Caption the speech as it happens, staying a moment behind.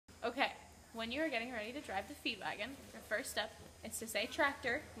when you are getting ready to drive the feed wagon, your first step is to say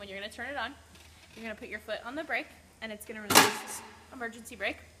tractor when you're going to turn it on. You're going to put your foot on the brake, and it's going to release this emergency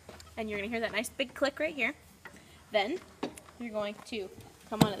brake, and you're going to hear that nice big click right here. Then you're going to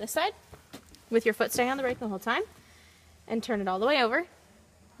come onto this side with your foot staying on the brake the whole time and turn it all the way over.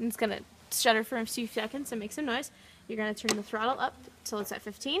 And it's going to shudder for a few seconds and make some noise. You're going to turn the throttle up till it's at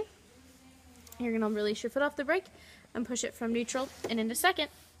 15. You're going to release your foot off the brake and push it from neutral and into second.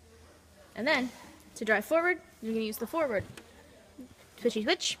 And then, to drive forward, you're going to use the forward switchy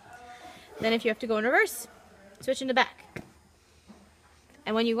switch. Then if you have to go in reverse, switch into back.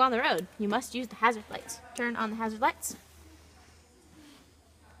 And when you go on the road, you must use the hazard lights. Turn on the hazard lights.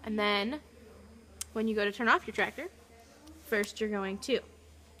 And then, when you go to turn off your tractor, first you're going to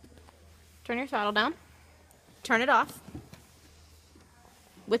turn your throttle down, turn it off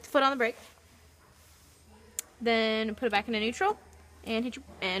with the foot on the brake, then put it back into neutral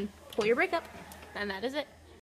and pull your brake up, and that is it.